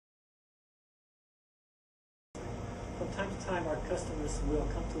time to time, our customers will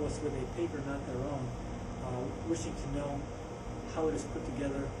come to us with a paper not their own, wishing to know how it is put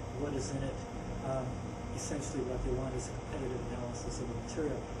together, what is in it. Essentially, what they want is a competitive analysis of the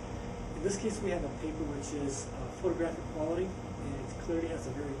material. In this case, we have a paper which is photographic quality. It clearly has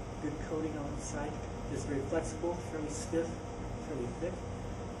a very good coating on the side. It's very flexible, fairly stiff, fairly thick,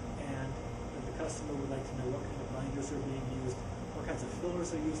 and the customer would like to know what kind of binders are being used, what kinds of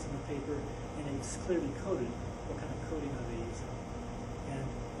fillers are used in the paper, and it's clearly coated. What kind of coating are they using? And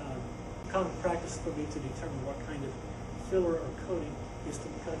common practice for me to determine what kind of filler or coating is to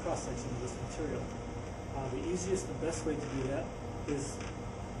cut a cross-section of this material. The easiest and best way to do that is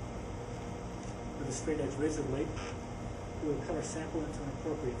with a straight edge razor blade. We'll cut our sample into an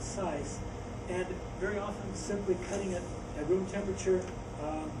appropriate size, and very often simply cutting it at room temperature,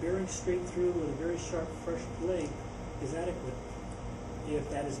 bearing straight through with a very sharp, fresh blade is adequate. If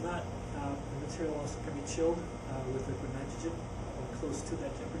that is not, the material also can be chilled with liquid nitrogen or close to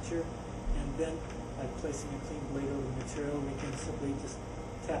that temperature, and then by placing a clean blade over the material, we can simply just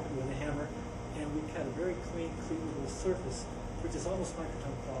tap it with a hammer, and we cut a very clean, cleavable surface, which is almost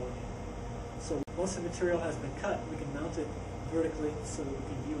microtome quality. So once the material has been cut, we can mount it vertically so that we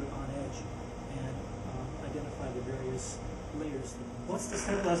can view it on edge and identify the various layers. Once the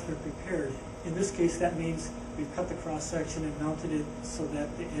sample has been prepared, in this case that means we've cut the cross-section and mounted it so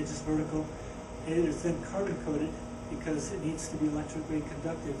that the edge is vertical. It is then carbon coated because it needs to be electrically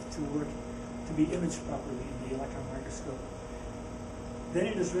conductive to work, to be imaged properly in the electron microscope. Then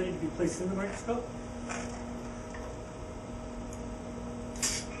it is ready to be placed in the microscope. The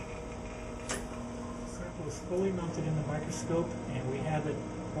sample is fully mounted in the microscope, and we have it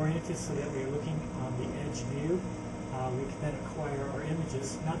oriented so that we are looking on the edge view. We can then acquire our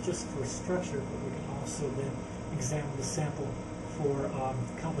images, not just for structure, but we can also then examine the sample for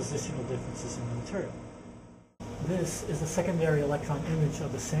compositional differences in the material. This is a secondary electron image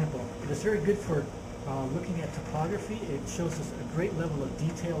of the sample. It is very good for looking at topography. It shows us a great level of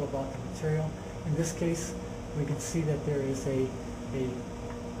detail about the material. In this case, we can see that there is a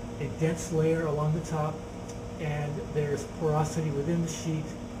dense layer along the top, and there's porosity within the sheet,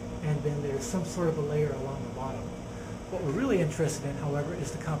 and then there's some sort of a layer along the bottom. What we're really interested in, however,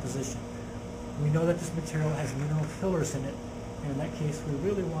 is the composition. We know that this material has mineral fillers in it, and in that case, we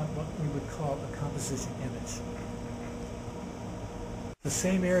really want what we would call a composition image. The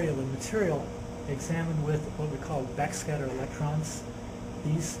same area of the material examined with what we call backscatter electrons.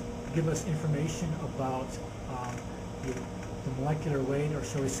 These give us information about the molecular weight, or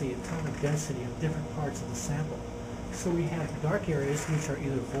shall we say atomic density, of different parts of the sample. So we have dark areas which are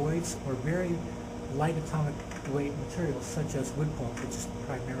either voids or very light atomic weight materials, such as wood pulp, which is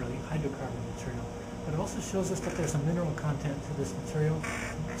primarily hydrocarbon material. But it also shows us that there's a mineral content to this material,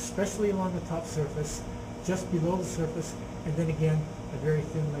 especially along the top surface, just below the surface, and then again a very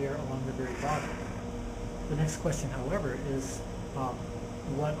thin layer along the very bottom. The next question, however, is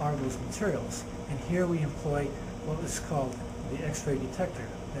what are those materials? And here we employ what is called the X-ray detector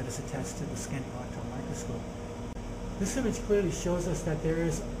that is attached to the scanning electron microscope. This image clearly shows us that there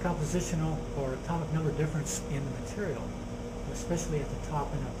is a compositional or atomic number difference in the material, especially at the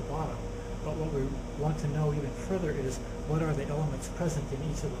top and at the bottom. But what we want to know even further is what are the elements present in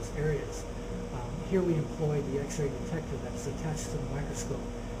each of those areas. Here we employ the X-ray detector that is attached to the microscope,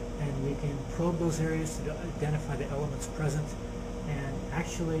 and we can probe those areas to identify the elements present, and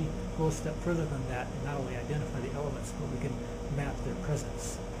actually go a step further than that and not only identify the elements, but we can map their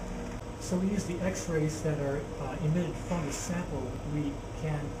presence. So we use the X-rays that are emitted from the sample. We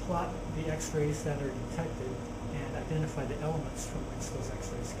can plot the X-rays that are detected and identify the elements from which those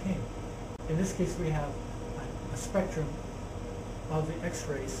X-rays came. In this case, we have a spectrum of the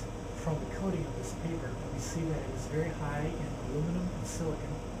X-rays from the coating of this paper. And we see that it is very high in aluminum and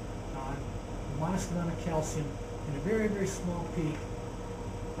silicon, a modest amount of calcium, and a very, very small peak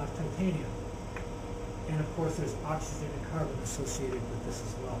of titanium. And of course, there's oxygen and carbon associated with this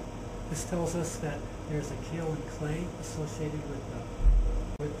as well. This tells us that there's a kaolin clay associated with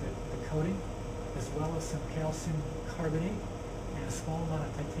the coating, as well as some calcium carbonate and a small amount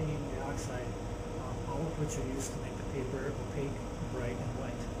of titanium dioxide, all of which are used to make the paper opaque, bright, and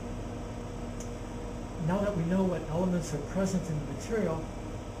white. Now that we know what elements are present in the material,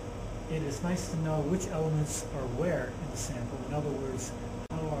 it is nice to know which elements are where in the sample. In other words,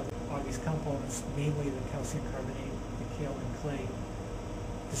 how are these components, namely the calcium carbonate, the kaolin clay,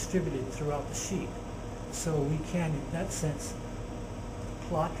 distributed throughout the sheet. So we can, in that sense,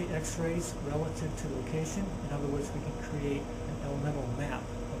 plot the X-rays relative to location. In other words, we can create an elemental map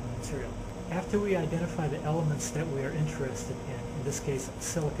of the material. After we identify the elements that we are interested in in this case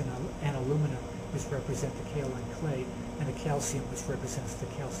silicon and aluminum, which represent the kaolin clay, and the calcium, which represents the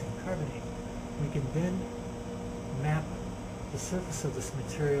calcium carbonate. We can then map the surface of this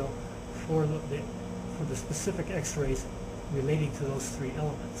material for the specific X-rays relating to those three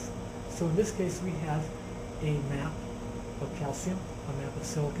elements. So in this case we have a map of calcium, a map of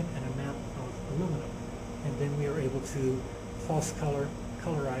silicon, and a map of aluminum. And then we are able to false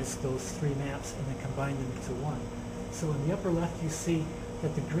colorize those three maps and then combine them into one. So in the upper left you see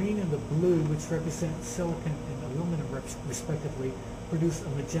that the green and the blue, which represent silicon and aluminum respectively, produce a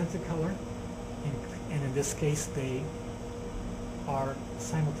magenta color, and in this case they are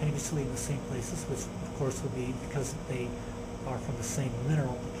simultaneously in the same places, which of course would be because they are from the same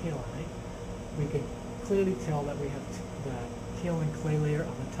mineral, the kaolinite. We can clearly tell that we have the kaolin clay layer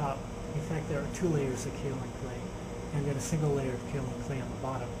on the top. In fact, there are two layers of kaolin clay, and then a single layer of kaolin clay on the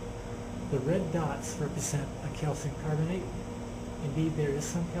bottom. The red dots represent a calcium carbonate. Indeed, there is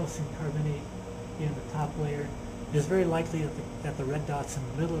some calcium carbonate in the top layer. It is very likely that the red dots in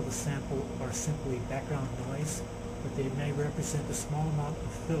the middle of the sample are simply background noise, but they may represent a small amount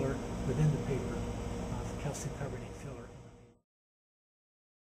of filler within the paper, calcium carbonate filler.